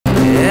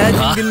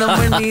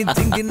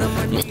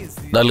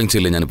Darling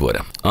ചില്ല ഞാൻ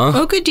പോരാം.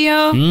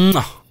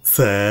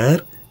 Sir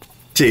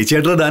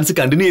ചേച്ചിയായിട്ടുള്ള dance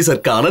continue ചെയ്യും സാർ.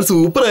 കാണാൻ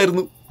സൂപ്പർ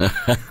ആയിരുന്നു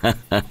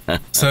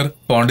സാർ.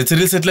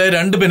 പോണ്ടിച്ചേരിയിൽ സെറ്റിൽ ആയ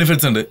 2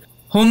 ബെനിഫിറ്റ്സ് ഉണ്ട്.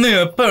 ഒന്ന്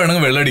എപ്പോ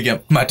വേണമെങ്കിൽ വെള്ളമടിക്കാം,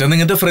 മറ്റൊന്ന്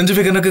ഇങ്ങനത്തെ ഫ്രഞ്ച്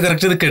ഫിഗറിനൊക്കെ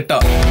കറക്റ്റ് ചെയ്ത്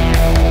കെട്ടാം.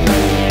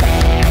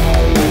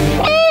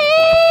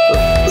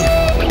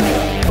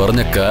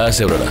 പറഞ്ഞ കാശ്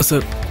എവിടെ?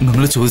 സാർ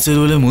നിങ്ങൾ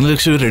ചോദിച്ചതുപോലെ 3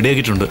 ലക്ഷം രൂപ റെഡി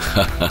ആക്കിയിട്ടുണ്ട്.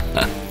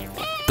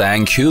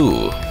 Thank you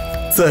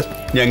sir.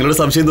 ഞങ്ങളുടെ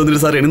സംശയം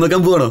തോന്നിട്ട് സാർ എണ്ണി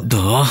നോക്കാൻ പോവാണോ?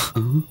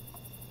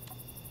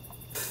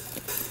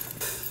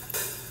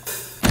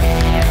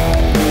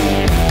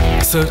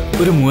 സാർ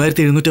ഒരു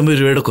 3750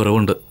 രൂപയുടെ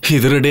കുറവുണ്ട്.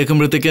 ഇത്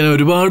റെഡിയാക്കുമ്പോഴത്തേക്ക് ഞാൻ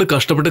ഒരുപാട്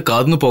കഷ്ടപ്പെട്ട്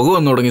കാതുന്ന് പുക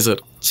വന്നു തുടങ്ങി സാർ.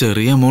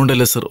 ചെറിയ എമൗണ്ട്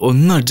അല്ലേ സാർ,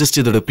 ഒന്ന് അഡ്ജസ്റ്റ്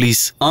ചെയ്തോടെ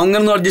പ്ലീസ്.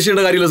 അങ്ങനൊന്നും അഡ്ജസ്റ്റ്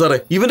ചെയ്യേണ്ട കാര്യമില്ല സാറേ.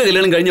 ഇവന്റെ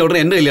കല്യാണം കഴിഞ്ഞ ഉടനെ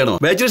എന്റെ കല്യാണം.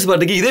 ബാച്ചിലേഴ്സ്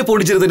പാർട്ടിക്ക് ഇതേ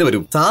പോണ്ടിച്ചേരി തന്നെ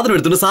വരും. സാധനം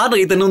എടുത്തിട്ട് സാറിന്റെ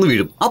കയ്യിൽ തന്നെ ഒന്ന്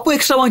വീഴും. അപ്പൊ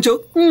എക്സ്ട്രാ വാങ്ങിച്ചോ.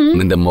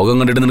 നിന്റെ മുഖം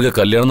കണ്ടിട്ട് നിനക്ക്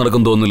കല്യാണം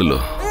നടക്കും തോന്നില്ലല്ലോ.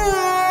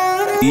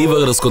 ഈ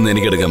വക റിസ്ക് ഒന്നും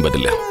എനിക്ക് എടുക്കാൻ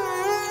പറ്റില്ല.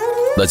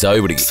 ചായ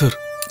പിടിക്കും sir.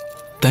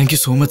 Thank you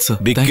so much sir.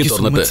 Dicky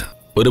തുറന്നിട്ട്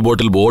ഒരു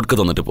ബോട്ടിൽ വോഡ്ക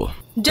തന്നിട്ട് പോ.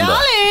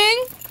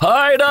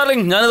 ഹായ്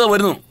ഡാർലിംഗ്, ഞാനിതാ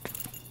വരുന്നു.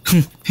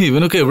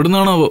 ഇവനൊക്കെ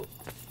എവിടുന്നാണാവോ?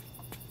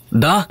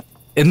 ഡാ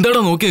എന്താടാ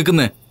നോക്കി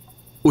നിൽക്കുന്നേ?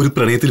 ഒരു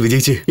പ്രണയത്തിൽ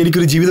വിജയിച്ച്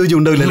എനിക്കൊരു ജീവിത വിജയം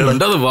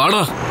ഉണ്ടാവില്ല.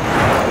 വാടാ.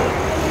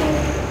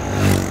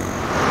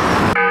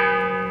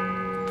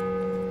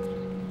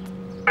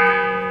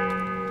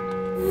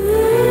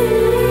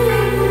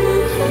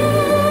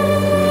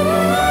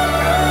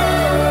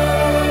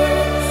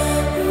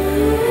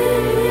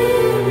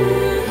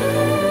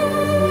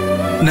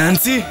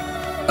 നാൻസി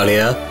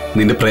അളിയാ,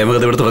 നിന്റെ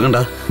പ്രേമകഥ ഇവിടെ തുടങ്ങണ്ട.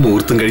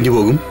 മുഹൂർത്തം കഴിഞ്ഞു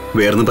പോകും.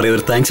 വേറൊന്നും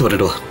പറയാതെ താങ്ക്സ്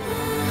പറഞ്ഞിട്ടോ.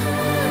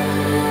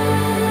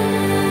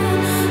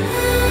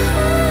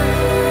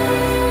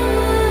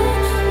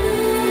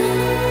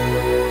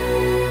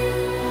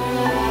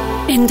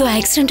 എന്തോ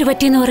ആക്സിഡന്റ്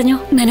പറ്റിയെന്ന് പറഞ്ഞു.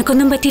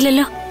 നിനക്കൊന്നും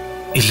പറ്റിയില്ലല്ലോ?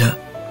 ഇല്ല.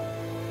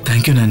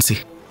 Thank you Nancy.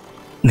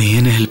 നീ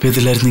എന്നെ ഹെൽപ്പ്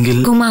ചെയ്തില്ലായിരുന്നെങ്കിൽ.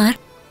 കുമാർ,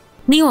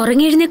 നീ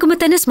ഉറങ്ങി എഴുന്നേക്കുമ്പോ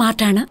തന്നെ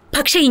സ്മാർട്ടാണ്.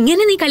 പക്ഷെ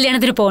ഇങ്ങനെ നീ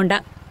കല്യാണത്തിന് പോകണ്ട.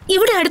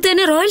 ഇവിടെ അടുത്ത്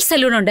തന്നെ റോയൽ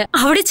സലൂൺ ഉണ്ട്.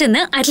 അവിടെ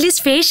ചെന്ന്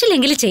അറ്റ്ലീസ്റ്റ് ഫേഷ്യൽ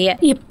എങ്കിലും ചെയ്യാം.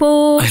 ഇപ്പോ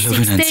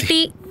 6:30.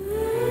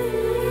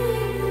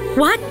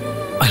 What?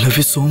 I love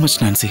you so much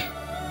Nancy.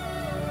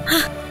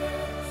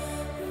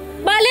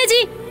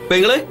 Balaji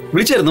പെങ്ങളെ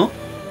വിളിച്ചായിരുന്നോ?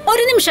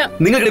 ഒരു നിമിഷം.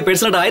 നിങ്ങളുടെ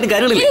പേഴ്സണൽ ആയിട്ട്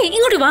കാര്യങ്ങളില്ലേ?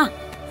 ഇങ്ങോട്ട് വാ.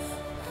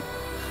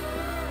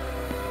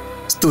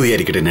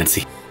 സ്തുതിയായിരിക്കട്ടെ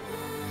നാൻസി.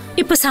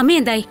 ഇപ്പൊ സമയം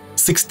എന്തായി?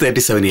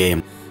 6:37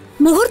 AM.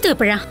 മുഹൂർത്തം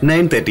എപ്പോഴാ?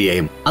 9:30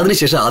 AM.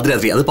 അതിനുശേഷം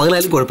ആദ്യരാത്രി. അത്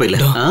പകലായാലും കുഴപ്പമില്ല.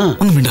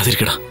 ഒന്നും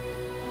മിണ്ടാതിരിക്കടാ.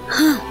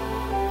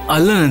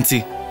 അല്ല നാൻസി,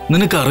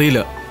 നിനക്കറിയില്ല,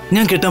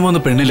 ഞാൻ കെട്ടാൻ പോകുന്ന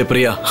പെണ്ണില്ലേ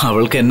പ്രിയ,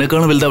 അവൾക്ക്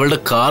എന്നെക്കാളും വലുത് അവളുടെ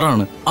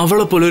കാറാണ്.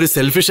 അവളെ പോലെ ഒരു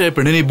സെൽഫിഷ് ആയ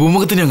പെണ്ണിനെ ഈ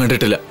ഭൂമുഖത്ത് ഞാൻ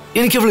കണ്ടിട്ടില്ല.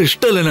 എനിക്ക് അവളെ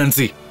ഇഷ്ടമല്ല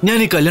നാൻസി. ഞാൻ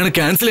ഈ കല്യാണം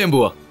ക്യാൻസൽ ചെയ്യാൻ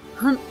പോവാ.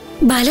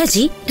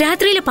 ബാലാജി,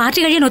 രാത്രിയിലെ പാർട്ടി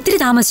കഴിയാൻ ഒത്തിരി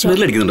താമസിച്ചു.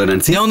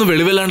 ഞാൻ ഒന്നും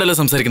വെളിവെല്ലാണ്ടല്ല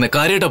സംസാരിക്കുന്നത്,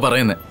 കാര്യമായിട്ടാ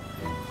പറയുന്നത്.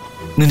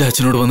 നിന്റെ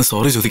അച്ഛനോട് വന്ന്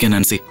സോറി ചോദിക്കാൻ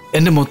നാൻസി.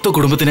 എന്റെ മൊത്തം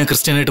കുടുംബത്തിനെ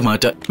ക്രിസ്ത്യാനായിട്ട്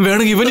മാറ്റാം.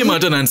 വേണമെങ്കിൽ ഇവനെ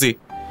മാറ്റാം നാൻസി.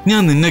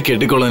 ഞാൻ നിന്നെ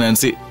കെട്ടിക്കൊള്ളാം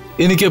നാൻസി.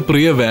 എനിക്ക്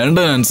പ്രിയ വേണ്ട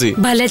നാൻസി.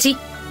 ബാലാജി,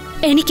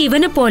 എനിക്ക്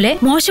ഇവനെ പോലെ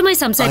മോശമായി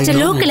സംസാരിച്ച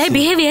ലോക്കലായി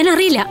ബിഹേവ് ചെയ്യാൻ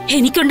അറിയില്ല.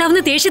 എനിക്കുണ്ടാവുന്ന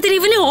ദേഷ്യത്തിൽ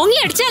ഇവനെ ഓങ്ങി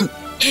അടിച്ചാൽ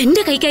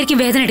എന്റെ കൈക്കായിരിക്കും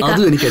വേദന എടുക്കാം.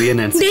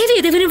 ദേവി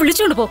ഇവനെ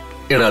വിളിച്ചോണ്ട് പോ.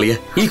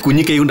 ഈ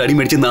കുഞ്ഞു കൈ കൊണ്ട് അടി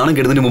മേടിച്ച് നാണം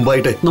കെടുന്നതിന്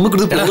മുമ്പായിട്ട് നമുക്ക്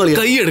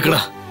കൈ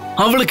എടുക്കടാ.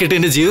 അവളെ കെട്ടി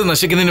എന്റെ ജീവിതം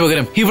നശിക്കുന്നതിന്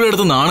പകരം ഇവിടെ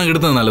അടുത്ത് നാണം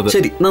കെടുന്നത് നല്ലത്.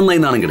 ശരി, നന്നായി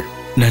നാണം കെടും.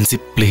 നാൻസി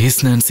പ്ലീസ്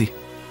നാൻസി,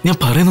 ഞാൻ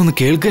പറയുന്നൊന്ന്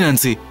കേൾക്ക്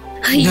നാൻസി.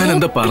 ഞാൻ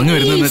എന്താ പറഞ്ഞു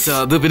വരുന്നതെന്ന് വെച്ചാൽ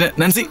അത് പിന്നെ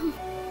നാൻസി.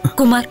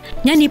 കുമാർ,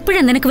 ഞാൻ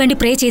ഇപ്പോഴാണ് നിനക്ക് വേണ്ടി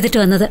പ്രേ ചെയ്തിട്ട്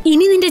വന്നത്.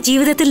 ഇനി നിന്റെ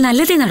ജീവിതത്തിൽ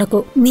നല്ലതേ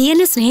നടക്കൂ. നീ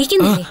എന്നെ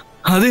സ്നേഹിക്കുന്നില്ലേ?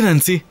 അതെ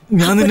നാൻസി,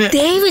 ഞാൻ നിന്നെ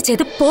ദയവ്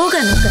ചെയ്ത്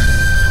പോകാൻ നോക്ക്.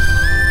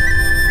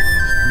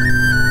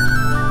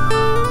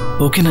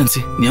 ഓക്കെ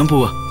നാൻസി, ഞാൻ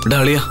പോവാ.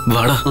 ഡാളിയ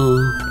വാടാ.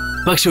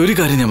 പക്ഷെ ഒരു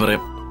കാര്യം ഞാൻ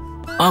പറയാം,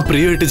 ആ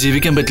പ്രിയമായിട്ട്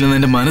ജീവിക്കാൻ പറ്റില്ലെന്ന്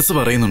എന്റെ മനസ്സ്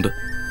പറയുന്നുണ്ട്.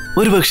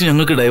 ഒരു പക്ഷെ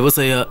ഞങ്ങൾക്ക് ഡൈവേഴ്സ്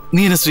ആയാ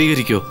നീ എന്നെ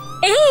സ്വീകരിക്കോ?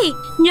 ഏയ്,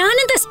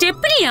 ഞാനെന്താ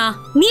സ്റ്റെപ്പിനിയാ?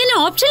 നീ എന്നെ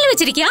ഓപ്ഷനിൽ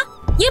വെച്ചിരിക്കാ?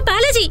 ഈ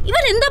ബാലാജി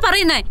ഇവൻ എന്താ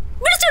പറയുന്നേ?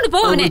 വിളിച്ചോണ്ട്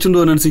പോവനെ.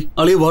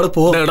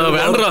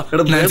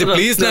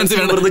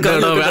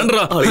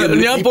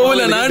 ഞാൻ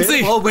പോവില്ല നാൻസി.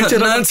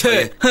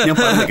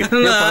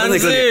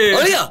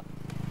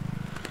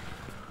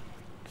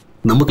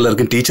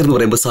 നമുക്കെല്ലാവർക്കും ടീച്ചർ എന്ന്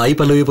പറയുമ്പോൾ സായി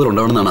പല്ലവി പോലെ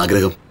ഉണ്ടാവണമെന്നാണ്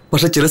ആഗ്രഹം.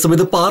 പക്ഷെ ചില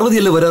സമയത്ത്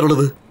പാർവതിയല്ലേ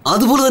വരാറുള്ളത്.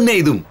 അതുപോലെ തന്നെ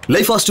ഇതും.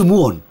 Life has to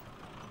move on.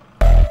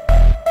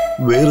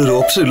 വേറൊരു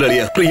ഓപ്ഷൻ ഇല്ല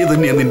അളിയാ. പ്രിയ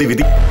തന്നെയാണ് നിന്റെ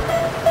വിധി.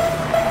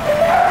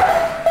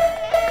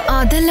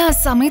 അതല്ല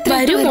സമയത്ത്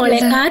വരും മോളെ,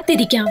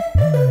 കാത്തിരിക്കാം.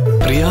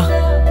 പ്രിയ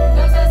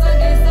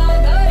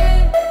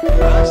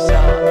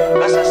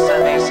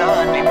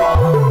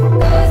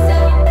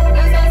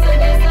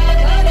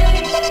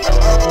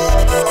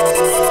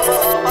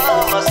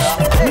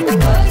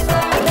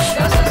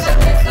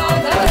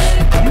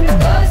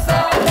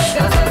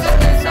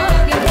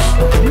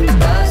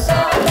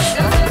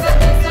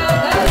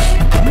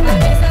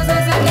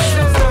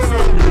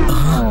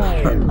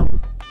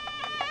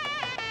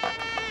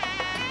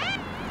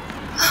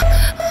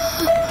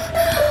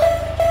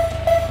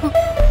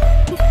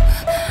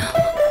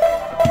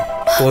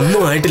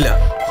ഒന്നും ആയിട്ടില്ല.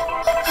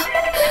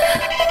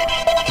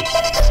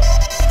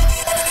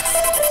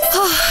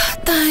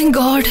 Thank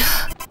God.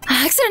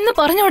 ആക്സിഡന്റ് എന്ന്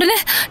പറഞ്ഞ ഉടനെ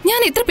ഞാൻ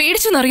ഇത്ര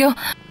പേടിച്ചെന്നറിയോ?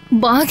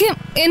 ഭാഗ്യം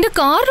എന്റെ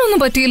കാറിനൊന്നും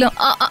പറ്റിയില്ല.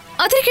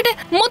 അതിരിക്കട്ടെ,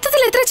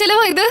 മൊത്തത്തിൽ എത്ര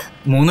ചെലവായത്?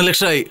 3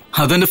 ലക്ഷമായി.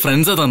 അതെന്റെ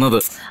ഫ്രണ്ട്സാ തന്നത്.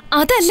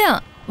 അതല്ല,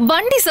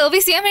 വണ്ടി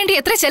സർവീസ് ചെയ്യാൻ വേണ്ടി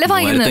എത്ര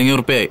ചെലവായെന്ന്. 1500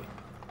 രൂപയായി.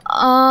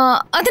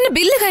 അതിന്റെ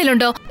ബില്ല്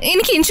കയ്യിലുണ്ടോ?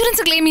 എനിക്ക്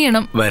ഇൻഷുറൻസ് ക്ലെയിം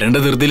ചെയ്യണം. വരേണ്ട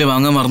ധൃതിയിൽ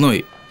വാങ്ങാൻ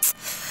മറന്നുപോയി.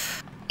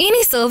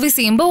 ഇനി സർവീസ്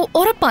ചെയ്യുമ്പോ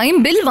ഉറപ്പായും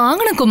ബിൽ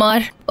വാങ്ങണം കുമാർ.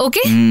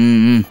 ഓക്കെ?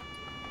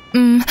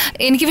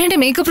 എനിക്ക് വേണ്ടി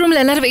മേക്കപ്പ് റൂമിൽ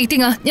എല്ലാരും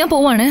വെയിറ്റിംഗാ. ഞാൻ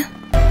പോവാണ്.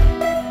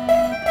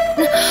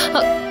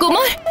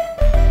 കുമാർ,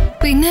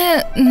 പിന്നെ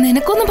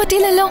നിനക്കൊന്നും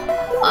പറ്റിയില്ലല്ലോ?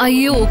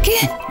 അയ്യോ, ഓക്കെ.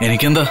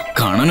 എനിക്കെന്താ,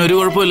 കാണാൻ ഒരു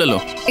കുഴപ്പമില്ലല്ലോ.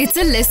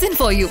 It's A lesson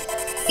for you.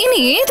 ഇനി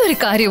ഏതൊരു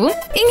കാര്യവും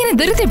ഇങ്ങനെ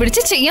ധൃതി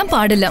പിടിച്ച് ചെയ്യാൻ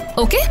പാടില്ല.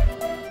 ഓക്കെ?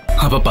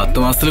 അപ്പൊ 10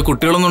 മാസത്തില്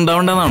കുട്ടികളൊന്നും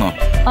ഉണ്ടാവണ്ടെന്നാണോ?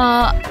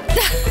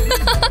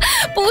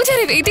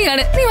 പൂജാരി വെയിറ്റിംഗ്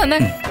ആണ്. നീ വന്നേ.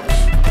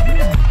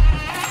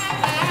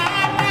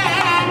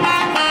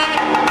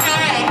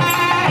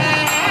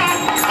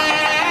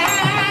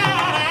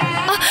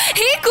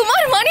 ഹേ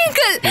കുമാർ, മണി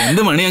അങ്കിൾ.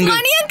 എന്ത് മണി അങ്കിൾ?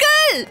 മണി അങ്കിൾ.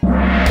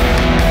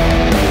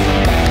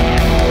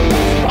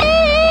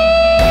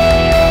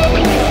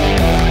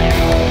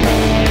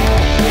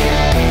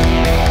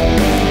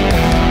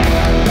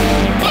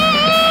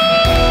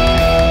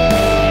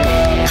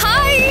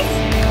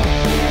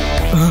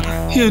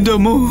 എന്റെ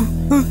അമ്മോ,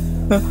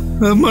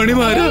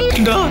 മണിമാരാ,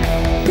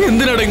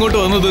 എന്തിനാണ് ഇങ്ങോട്ട്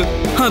വന്നത്?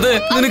 അതെ,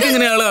 നിനക്ക്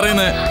എങ്ങനെ ആളെ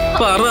അറിയുന്നേ?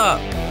 പറ.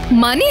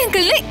 മണി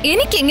അങ്കിളിനെ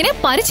എനിക്ക് എങ്ങനെ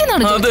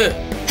പരിചയമാണ്?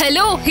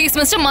 Hello, he's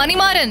mister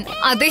Manimaran.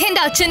 അദ്ദേഹം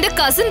എന്റെ അച്ഛന്റെ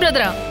കസിൻ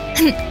ബ്രദറാ.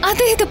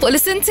 അദ്ദേഹത്തെ പോലെ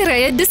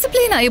സിൻസിയറായ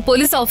ഡിസിപ്ലിൻ ആയ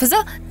പോലീസ്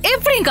ഓഫീസർ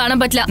എവിടെയും കാണാൻ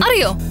പറ്റില്ല,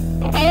 അറിയോ?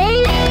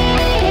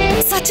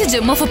 Such A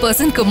gem of A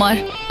person Kumar.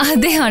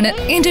 അദ്ദേഹമാണ്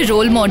എന്റെ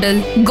റോൾ മോഡൽ,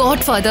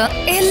 ഗോഡ് ഫാദർ,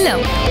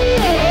 എല്ലാം.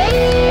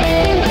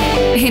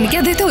 എനിക്ക്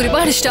അദ്ദേഹത്തെ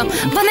ഒരുപാട് ഇഷ്ടം.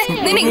 വന്നേ,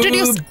 നിന്നെ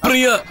ഇൻട്രൊഡ്യൂസ്.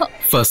 പ്രിയ,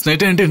 ഫസ്റ്റ്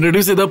നൈറ്റ് ആയിട്ട്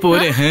ഇൻട്രൊഡ്യൂസ് ചെയ്താ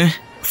പോരെ?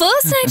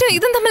 ഫസ്റ്റ് നൈറ്റ്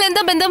ഇതും തമ്മിൽ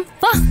എന്താ ബന്ധം?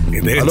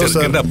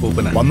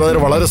 വന്നതിന്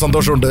വളരെ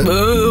സന്തോഷമുണ്ട്.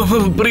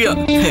 പ്രിയ,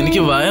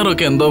 എനിക്ക്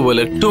വയറൊക്കെ എന്തോ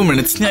പോലെ. 2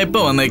 മിനിറ്റ്സ്, ഞാൻ ഇപ്പൊ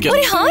വന്നേക്കാം.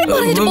 ഒരു ഹായ്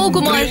പറഞ്ഞിട്ട് പോ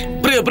കുമാർ.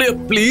 പ്രിയ പ്രിയ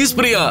പ്ലീസ്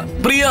പ്രിയ.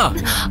 പ്രിയ,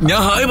 ഞാൻ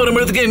ഹായ്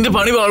പറയുമ്പോഴത്തേക്ക് എന്റെ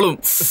പണി വാളും.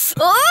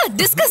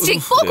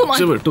 ഡിസ്കസ്റ്റിംഗ്. പോ കുമാർ.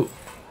 രക്ഷപ്പെട്ടു.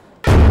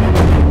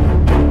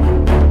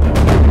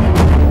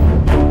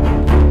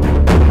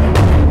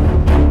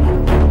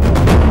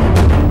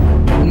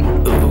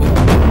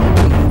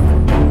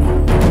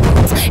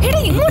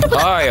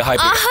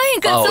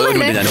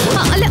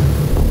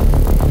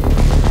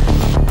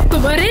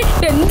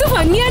 എന്ത്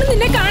ഭംഗിയാണ്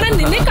നിന്നെ കാണാൻ.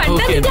 നിന്നെ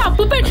കണ്ടാ നിന്റെ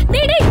അപ്പൂപ്പൻ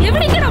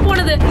എവിടേക്കാണ്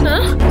പോണത്?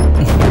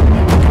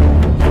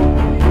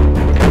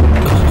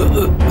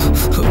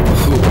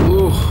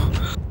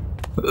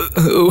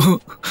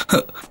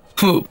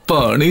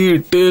 പണി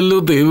കിട്ടിയല്ലോ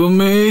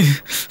ദൈവമേ.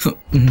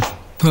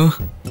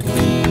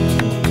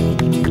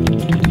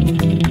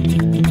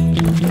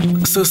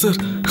 സർ,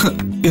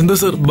 എന്താ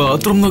സർ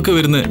ബാത്റൂം എന്നൊക്കെ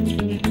വരുന്നേ?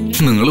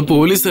 നിങ്ങൾ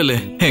പോലീസല്ലേ,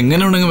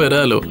 എങ്ങനെ ഉണ്ടെങ്കിൽ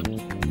വരാലോ.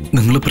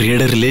 നിങ്ങൾ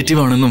പ്രിയയുടെ റിലേറ്റീവ്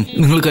ആണെന്നും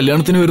നിങ്ങൾ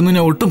കല്യാണത്തിന് വരുന്നു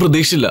ഞാൻ ഒട്ടും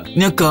പ്രതീക്ഷിച്ചില്ല.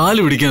 ഞാൻ കാല്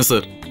പിടിക്കാം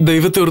സർ.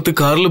 ദൈവത്തെ ഓർത്ത്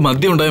കാറിൽ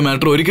മദ്യം ഉണ്ടായ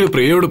മാറ്റർ ഒരിക്കലും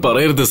പ്രിയയോട്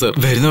പറയരുത് സർ.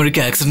 വരുന്ന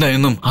വഴിക്ക് ആക്സിഡന്റ്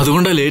ആയെന്നും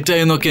അതുകൊണ്ടാണ് ലേറ്റ്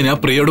ആയെന്നൊക്കെ ഞാൻ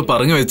പ്രിയയോട്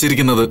പറഞ്ഞു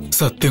വെച്ചിരിക്കുന്നത്.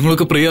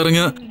 സത്യങ്ങളൊക്കെ പ്രിയ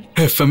അറിഞ്ഞ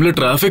FM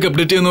ട്രാഫിക്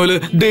അപ്ഡേറ്റ് ചെയ്യുന്ന പോലെ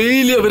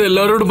ഡെയിലി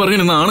അവരെല്ലാരോടും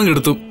പറഞ്ഞു നാണം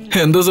കെടുത്തും.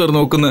 എന്താ സാർ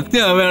നോക്കുന്നത്?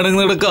 ഞാൻ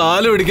വേണമെങ്കിൽ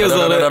കാല് പിടിക്കാം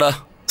സാറേ.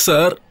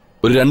 സാർ,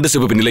 ഒരു 2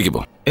 സ്റ്റെപ്പ് പിന്നിലേക്ക്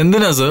പോ.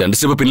 എന്തിനാ സാർ? 2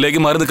 സ്റ്റെപ്പ്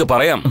പിന്നിലേക്ക് മാറി നിൽക്ക്,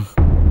 പറയാം.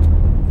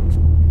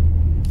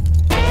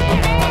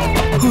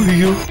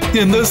 അയ്യോ,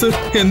 എന്താ സർ?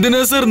 എന്തിനാ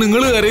സർ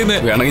നിങ്ങൾ കരയുന്നേ?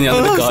 വേണമെങ്കിൽ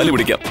ഞാൻ കാല്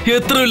പിടിക്കാം.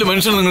 എത്ര വലിയ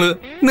മനുഷ്യൻ നിങ്ങൾ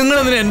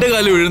എന്തിനാ എന്റെ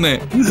കാല് വീഴുന്നേ?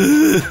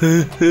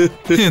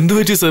 എന്തു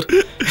പറ്റി സർ?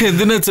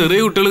 എന്തിനാ ചെറിയ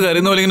കുട്ടികൾ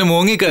കരയുന്ന പോലെ ഇങ്ങനെ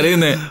മോങ്ങി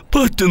കരയുന്നേ?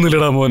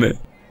 പറ്റുന്നില്ലടാ മോനെ.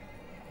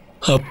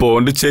 ആ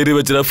പോണ്ടിച്ചേരി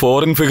വെച്ച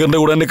ഫോറിൻ ഫിഗറിന്റെ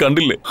കൂടെ എന്നെ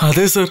കണ്ടില്ലേ?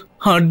 അതെ സർ,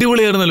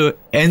 അടിപൊളിയായിരുന്നല്ലോ.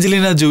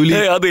 ഏഞ്ചലീന ജോലി.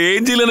 അത്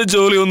ഏഞ്ചലീന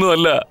ജോലി ഒന്നും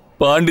അല്ല,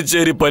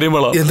 പാണ്ടിച്ചേരി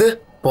പരിമള. എന്ത്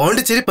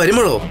പോണ്ടിച്ചേരി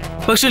പരിമളോ?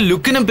 പക്ഷെ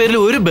ലുക്കിനും പേരിൽ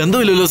ഒരു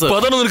ബന്ധമില്ലല്ലോ സാർ.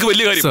 അതാണ് നിനക്ക്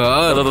വലിയ കാര്യം.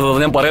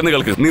 ഞാൻ പറയുന്ന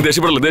കേൾക്ക്, നീ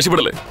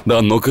ദേഷ്യപ്പെടല്ലേ. ദാ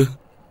നോക്ക്,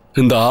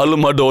 എന്താ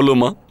ആളുമ്മ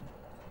ഡോളുമ്മ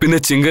പിന്നെ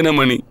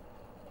ചിങ്കനമണി.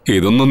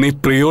 ഇതൊന്നും നീ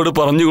പ്രിയോട്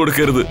പറഞ്ഞു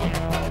കൊടുക്കരുത്.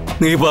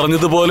 നീ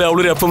പറഞ്ഞതുപോലെ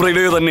അവളൊരു FM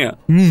റേഡിയോ തന്നെയാ.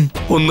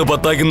 1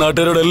 10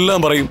 നാട്ടുകാരോടെല്ലാം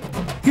പറയും.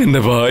 എന്റെ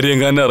ഭാര്യ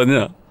എങ്ങാനും അറിഞ്ഞ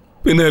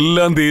പിന്നെ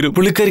എല്ലാം തീരും.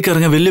 പുള്ളിക്കാരിക്ക്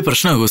അറിഞ്ഞാൽ വലിയ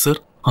പ്രശ്നമാകോ സർ?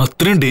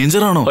 അത്രയും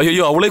ഡേഞ്ചർ ആണോ?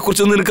 അയ്യോ, അവളെ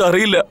കുറിച്ചൊന്നും നിനക്ക്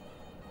അറിയില്ല.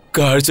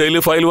 കാഴ്ചയിൽ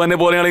ഫൈൽവാനെ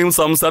പോലെയാണെങ്കിലും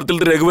സംസാരത്തിൽ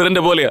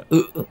രഘുവരന്റെ പോലെയാ.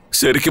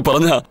 ശരിക്കും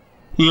പറഞ്ഞ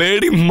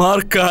ലേഡി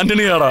മാർക്ക്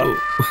ആന്റണിയാടാ.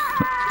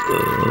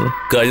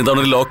 കഴിഞ്ഞ തവണ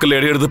ഒരു ലോക്കൽ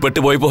ലേഡി എടുത്ത്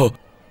പെട്ടുപോയപ്പോ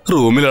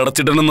റൂമിൽ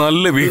അടച്ചിട്ടെന്നെ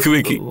നല്ല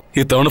വീക്ക്.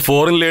 ഇത്തവണ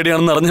ഫോറിൻ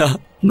ലേഡിയാണെന്ന് അറിഞ്ഞ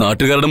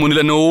നാട്ടുകാരുടെ മുന്നിൽ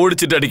എന്നെ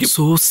ഓടിച്ചിട്ടടിക്കും.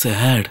 So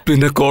sad.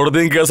 പിന്നെ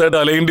കോടതിയും കേസായിട്ട്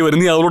അലയേണ്ടി വരും.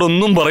 നീ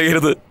അവളോടൊന്നും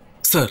പറയരുത്.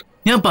 സർ,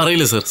 ഞാൻ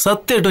പറയില്ല സർ,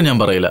 സത്യമായിട്ടും ഞാൻ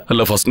പറയില്ല.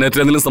 അല്ല, ഫസ്റ്റ്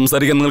നൈറ്റിൽ എന്തെങ്കിലും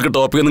സംസാരിക്കാൻ നിങ്ങൾക്ക്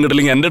ടോപ്പിക് ഒന്നും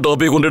കിട്ടില്ലെങ്കിൽ എന്റെ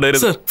ടോപ്പിക്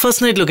കൊണ്ടിടരുത്. സർ,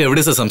 ഫസ്റ്റ് നൈറ്റിലൊക്കെ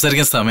എവിടെ സർ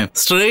സംസാരിക്കാൻ സമയം?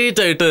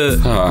 സ്ട്രെയിറ്റ് ആയിട്ട്.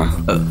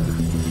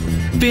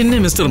 പിന്നെ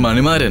മിസ്റ്റർ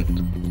മണിമാരൻ,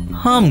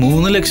 ആ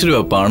 3 ലക്ഷം രൂപ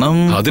പണം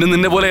അതിന്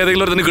നിന്നെ പോലെ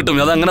ഏതെങ്കിലും ഒരു കിട്ടും.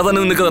 അത് അങ്ങനെ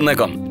തന്നെ നിനക്ക്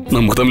തന്നേക്കാം.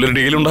 നമുക്ക് തമ്മിലൊരു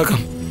ഡീൽ ഉണ്ടാക്കാം.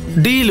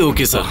 Deal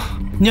okay sir.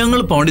 ഞങ്ങൾ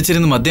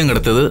പോണ്ടിച്ചേരിന്ന് മദ്യം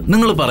കടത്തത്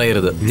നിങ്ങൾ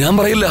പറയരുത്. ഞാൻ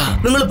പറയില്ല.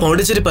 നിങ്ങൾ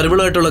പോണ്ടിച്ചേരി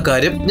പരിമളമായിട്ടുള്ള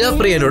കാര്യം ഞാൻ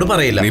പ്രിയനോട്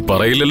പറയില്ല. നീ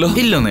പറയില്ലല്ലോ?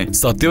 ഇല്ലെന്നേ.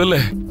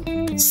 സത്യമല്ലേ?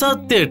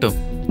 സത്യമായിട്ടും.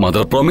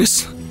 Mother promise?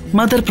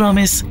 Mother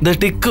promise. The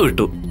tick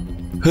വിട്ടു.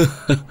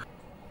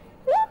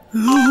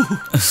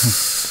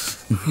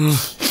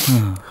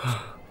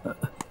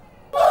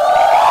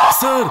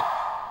 സർ,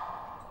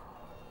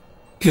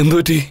 എന്തു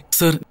പറ്റി?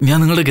 സർ, ഞാൻ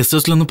നിങ്ങളുടെ ഗസ്റ്റ്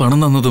ഹൗസിലൊന്ന് പണം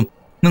തന്നതും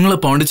നിങ്ങളെ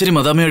പോണ്ടിച്ചേരി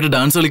മദാമയായിട്ട്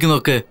ഡാൻസ്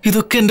കളിക്കുന്നതൊക്കെ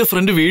ഇതൊക്കെ എന്റെ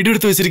ഫ്രണ്ട് വീഡിയോ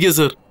എടുത്ത് വെച്ചിരിക്കുക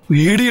സർ.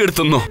 വീഡിയോ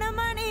എടുത്തെന്നോ?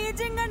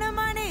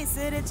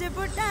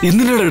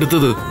 എന്തിനാണ്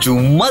എടുത്തത്?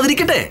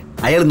 ചുമ്മാതിരിക്കട്ടെ.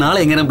 അയാൾ നാളെ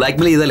എങ്ങനെ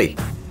ബ്ലാക്ക്മെയിൽ ചെയ്താലേ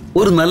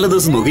ഒരു നല്ല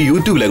ദിവസം നോക്കി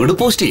യൂട്യൂബിൽ അങ്ങോട്ട്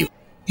പോസ്റ്റ് ചെയ്യും.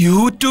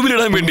 യൂട്യൂബിൽ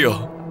ഇടാൻ വേണ്ടിയോ?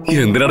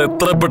 എന്തിനാണ്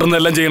എത്ര പെട്ടെന്ന്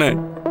എല്ലാം ചെയ്യണേ?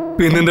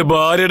 പിന്നെ എന്റെ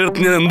ഭാര്യയുടെ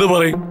അടുത്ത് ഞാൻ എന്ത്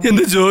പറയും?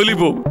 എന്റെ ജോലി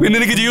പോവും. പിന്നെ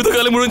എനിക്ക്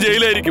ജീവിതകാലം മുഴുവൻ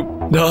ജയിലായിരിക്കും.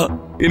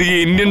 എനിക്ക്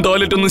ഇന്ത്യൻ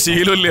ടോയ്ലറ്റ് ഒന്നും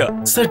ശീലമില്ല.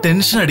 സർ,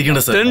 ടെൻഷൻ അടിക്കണ്ട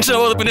സർ. ടെൻഷൻ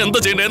ആവാതെ പിന്നെ എന്താ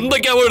ചെയ്യണ്ടേ?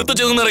 എന്തൊക്കെയാവോ എടുത്തു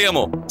ചെയ്തെന്ന്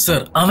അറിയാമോ?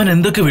 സർ, അവൻ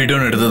എന്തൊക്കെ വീഡിയോ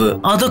ആണ് എടുത്തത്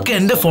അതൊക്കെ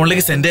എന്റെ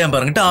ഫോണിലേക്ക് സെൻഡ് ചെയ്യാൻ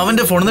പറഞ്ഞിട്ട്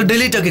അവന്റെ ഫോണിൽ നിന്ന്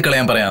ഡിലീറ്റ് ആക്കി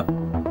കളയാൻ പറയാം.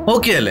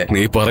 ഓക്കെ അല്ലേ?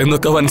 നീ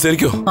പറയുന്നൊക്കെ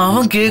അനുസരിക്കോ?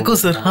 അവൻ കേക്കോ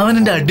സർ? അവൻ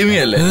എന്റെ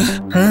അടിമയല്ലേ?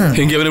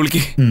 എങ്കിൽ അവനെ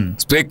വിളിക്ക്.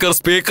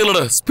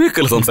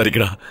 സ്പീക്കറിൽ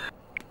സംസാരിക്കടാ.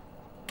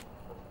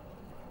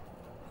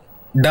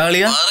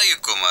 ഡാളിയ,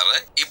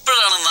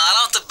 ഇപ്പോഴാണ്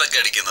 4ാമത്തെ പെഗ്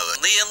അടിക്കുന്നത്.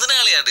 നീ എന്തിനാ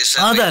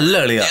അതല്ല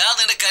അളിയ. ഞാൻ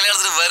നിന്റെ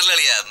കല്യാണത്തിന്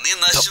വരില്ലളിയാ. നീ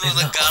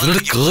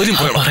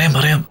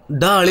പറയാം.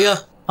 ഡാളിയ,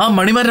 ആ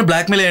മണിമാരനെ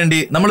ബ്ലാക്ക്മെയിൽ ചെയ്യേണ്ടി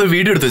നമ്മളൊരു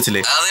വീഡിയോ എടുത്ത്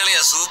വെച്ചില്ലേ?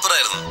 സൂപ്പർ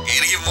ആയിരുന്നു.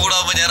 എനിക്ക്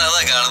മൂടാവുമ്പോ ഞാൻ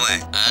അതാ കാണുന്നേ.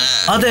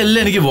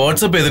 അതെല്ലാം എനിക്ക്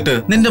വാട്സ്ആപ്പ് ചെയ്തിട്ട്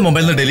നിന്റെ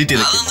മൊബൈലിൽ നിന്ന് ഡിലീറ്റ്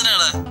ചെയ്തു.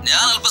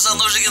 ഞാൻ അല്പം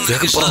സന്തോഷിക്കുന്നു.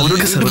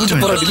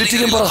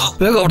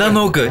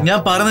 നോക്ക്, ഞാൻ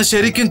പറയുന്നത്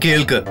ശരിക്കും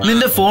കേൾക്ക്.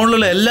 നിന്റെ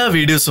ഫോണിലുള്ള എല്ലാ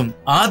വീഡിയോസും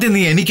ആദ്യം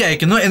നീ എനിക്ക്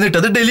അയക്കുന്നു, എന്നിട്ട്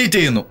അത് ഡിലീറ്റ്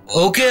ചെയ്യുന്നു.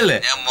 ഓക്കെ അല്ലേ?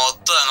 ഞാൻ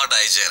മൊത്തം അങ്ങോട്ട്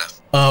അയച്ചുതരാം.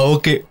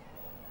 ഓക്കെ.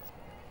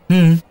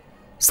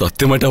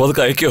 സത്യമായിട്ട്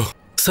അവർക്ക് അയക്കോ?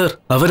 Sir,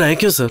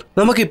 അവരയക്കോ sir?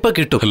 നമുക്ക് ഇപ്പൊ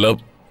കിട്ടും. അല്ല,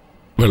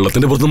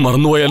 വെള്ളത്തിന്റെ പുറത്ത്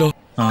മറന്നുപോയാലോ?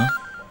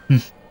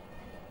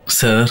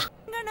 സർ,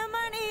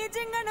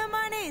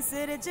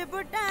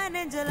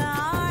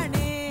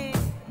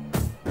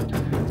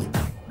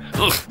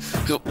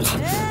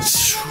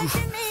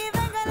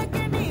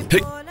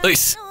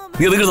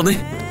 നീ അതെങ്ങനെ തന്നെ?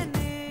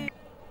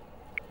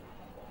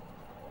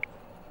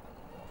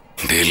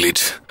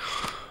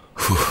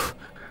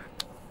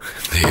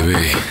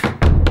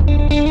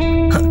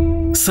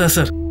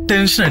 സർ,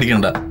 ടെൻഷൻ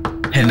അടിക്കണ്ട.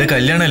 എന്റെ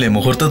കല്യാണല്ലേ,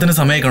 മുഹൂർത്തത്തിന്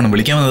സമയം കാണും,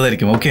 വിളിക്കാൻ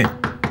വന്നതായിരിക്കും. Okay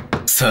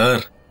sir.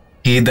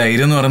 ഈ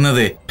ധൈര്യം എന്ന്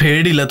പറയുന്നതേ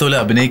പേടിയില്ലാത്ത പോലെ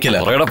അഭിനയിക്കല.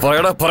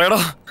 പറയടാ.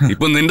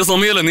 ഇപ്പൊ നിന്റെ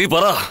സമയല്ലേ, നീ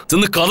പറ.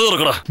 ചെന്ന് കഥ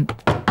തുറക്കടാ.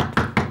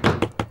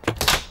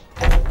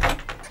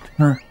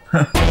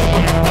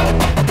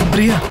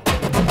 പ്രിയ,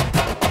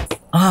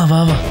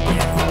 വാ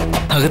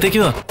അകത്തേക്ക്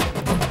വാ.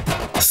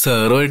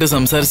 സാറുമായിട്ട്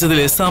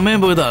സംസാരിച്ചതിലെ സമയം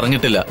പോയത്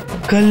അറിഞ്ഞിട്ടില്ല.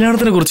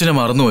 കല്യാണത്തിനെ കുറിച്ച് ഞാൻ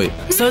മറന്നുപോയി.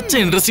 Such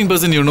interesting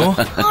person you know.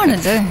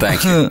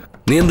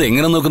 നീ എന്താ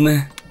എങ്ങനെ നോക്കുന്നേ?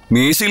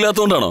 മീശ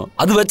ഇല്ലാത്തോണ്ടാണോ?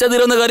 അത് വെച്ചാൽ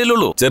തീരുന്ന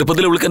കാര്യമല്ലോ.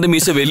 ചെറുപ്പത്തിൽ ഉൾക്കെന്റെ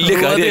മീശ വലിയ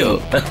കാര്യമോ?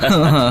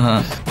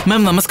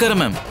 മാം നമസ്കാരം.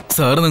 മാം,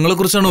 സാർ നിങ്ങളെ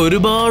കുറിച്ചാണ്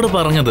ഒരുപാട്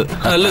പറഞ്ഞത്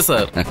അല്ലേ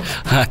സാർ?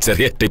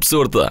 ചെറിയ ടിപ്സ്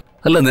കൊടുത്തതാ.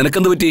 അല്ല,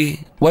 നിനക്കെന്ത് പറ്റി?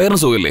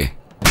 വയറിന് സുഖല്ലേ?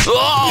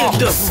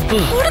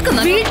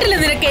 വീട്ടില്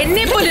നിനക്ക്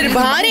എന്നെ പോലെ ഒരു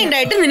ഭാര്യ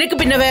ഉണ്ടായിട്ട് നിനക്ക്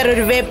പിന്നെ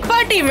വേറൊരു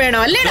വെപ്പാട്ടിയും വേണോ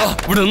അല്ലേടാ?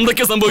 ഇവിടെ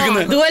എന്തൊക്കെയാ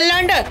സംഭവിക്കുന്നത്?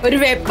 അതുമല്ലാണ്ട് ഒരു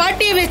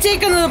വെപ്പാട്ടിയെ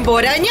വെച്ചേക്കുന്നതും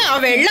പോരാഞ്ഞ ആ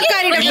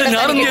വെള്ളക്കാരിയുടെ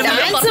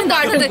ഡാൻസും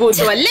പാട്ടും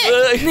കൂട്ടും അല്ലേ?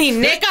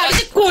 നിന്നെ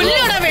കാണിച്ച്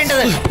കൊല്ലോടാ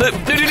വേണ്ടത്.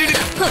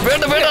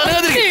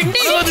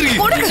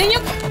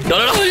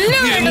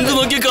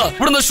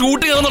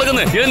 ഷൂട്ടിംഗ്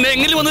നടക്കുന്നേ.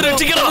 എങ്ങനെ വന്ന്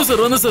രക്ഷിക്കണം?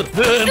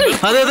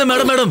 അതെ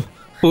മാഡം,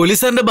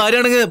 പോലീസുകാരന്റെ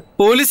ഭാര്യയാണെങ്കിൽ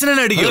പോലീസിനെ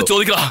അടിക്കുക.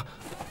 ചോദിക്കാം.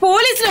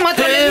 പോലീസിനെ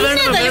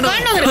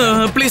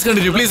പ്ലീസ്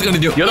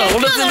കണ്ടിന്യൂ.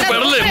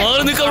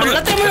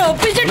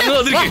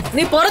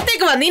 നീ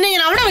പുറത്തേക്ക് വാ. നിന്നെ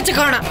ഞാൻ അവിടെ വെച്ച്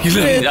കാണാം.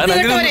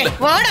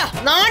 വാടാ,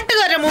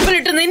 നാട്ടുകാരുടെ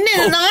മുമ്പിലിട്ട് നിന്നെ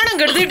നാണം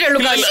കെടുത്തിട്ടുള്ളൂ.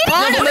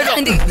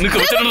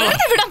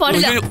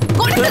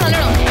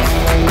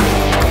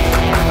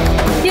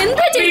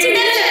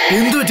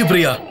 എന്തു പറ്റി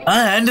പ്രിയ? ആ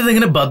ആന്റി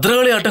എങ്ങനെ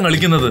ഭദ്രകാളി ആട്ടം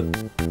കളിക്കുന്നത്?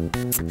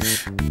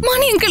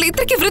 മണി അങ്കിൾ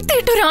ഇത്രയ്ക്ക്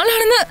വൃത്തിയിട്ട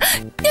ഒരാളാണെന്ന്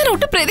ഞാൻ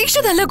ഒട്ടും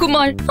പ്രതീക്ഷിച്ചതല്ല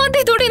കുമാർ.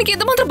 അദ്ദേഹത്തോട് എനിക്ക്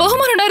എന്തുമാത്രം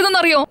ബഹുമാനം ഉണ്ടായിരുന്നു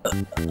അറിയോ?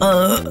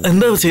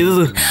 എന്താ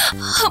ചെയ്തത്?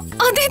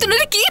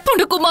 അദ്ദേഹത്തിനൊരു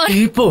കീപ്പുണ്ട് കുമാർ.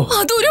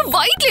 അതൊരു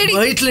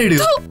വൈറ്റ് ലേഡി.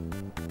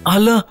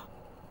 അല്ല,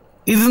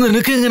 ഇത്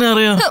നിനക്ക് എങ്ങനെ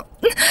അറിയാം?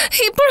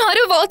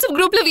 ഇപ്പോഴാരോ വാട്സ്ആപ്പ്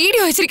ഗ്രൂപ്പിൽ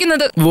വീഡിയോ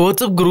അയച്ചിരിക്കുന്നത്.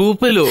 വാട്സ്ആപ്പ്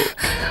ഗ്രൂപ്പിലോ?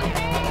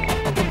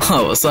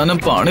 അവസാനം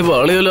പണി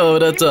പാളിയല്ലോ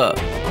അവരാച്ചാ.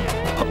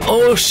 Oh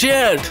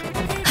shit.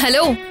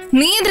 ഹലോ,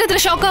 നീ എന്തിനാ ഇത്ര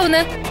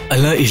ഷോക്കാവുന്നേ?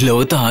 അല്ല, ഈ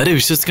ലോകത്ത് ആരെ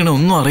വിശ്വസിക്കണ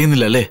ഒന്നും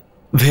അറിയുന്നില്ല അല്ലേ?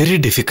 Very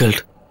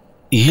difficult.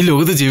 ഈ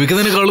ലോകത്ത്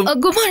ജീവിക്കുന്നതിനേക്കാളും.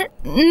 കുമാർ,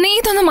 നീ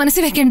ഇതൊന്നും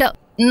മനസ്സിൽ വെക്കണ്ട.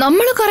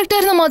 നമ്മള് കറക്റ്റ്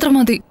ആയിരുന്ന മാത്രം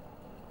മതി.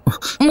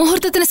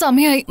 മുഹൂർത്തത്തിന്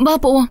സമയമായി, വാ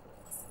പോവാം.